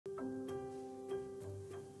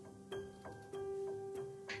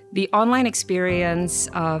The online experience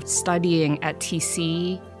of studying at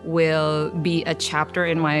TC will be a chapter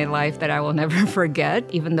in my life that I will never forget,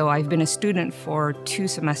 even though I've been a student for 2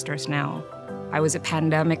 semesters now. I was a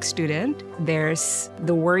pandemic student. There's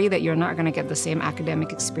the worry that you're not going to get the same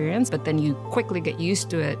academic experience, but then you quickly get used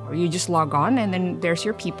to it. Or you just log on and then there's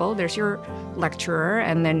your people, there's your lecturer,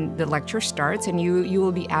 and then the lecture starts and you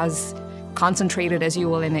will be as concentrated as you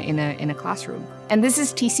will in a classroom. And this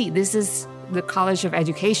is TC. This is the College of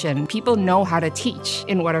Education. People know how to teach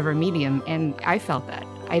in whatever medium, and I felt that.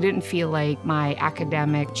 I didn't feel like my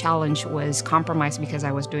academic challenge was compromised because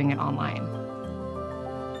I was doing it online.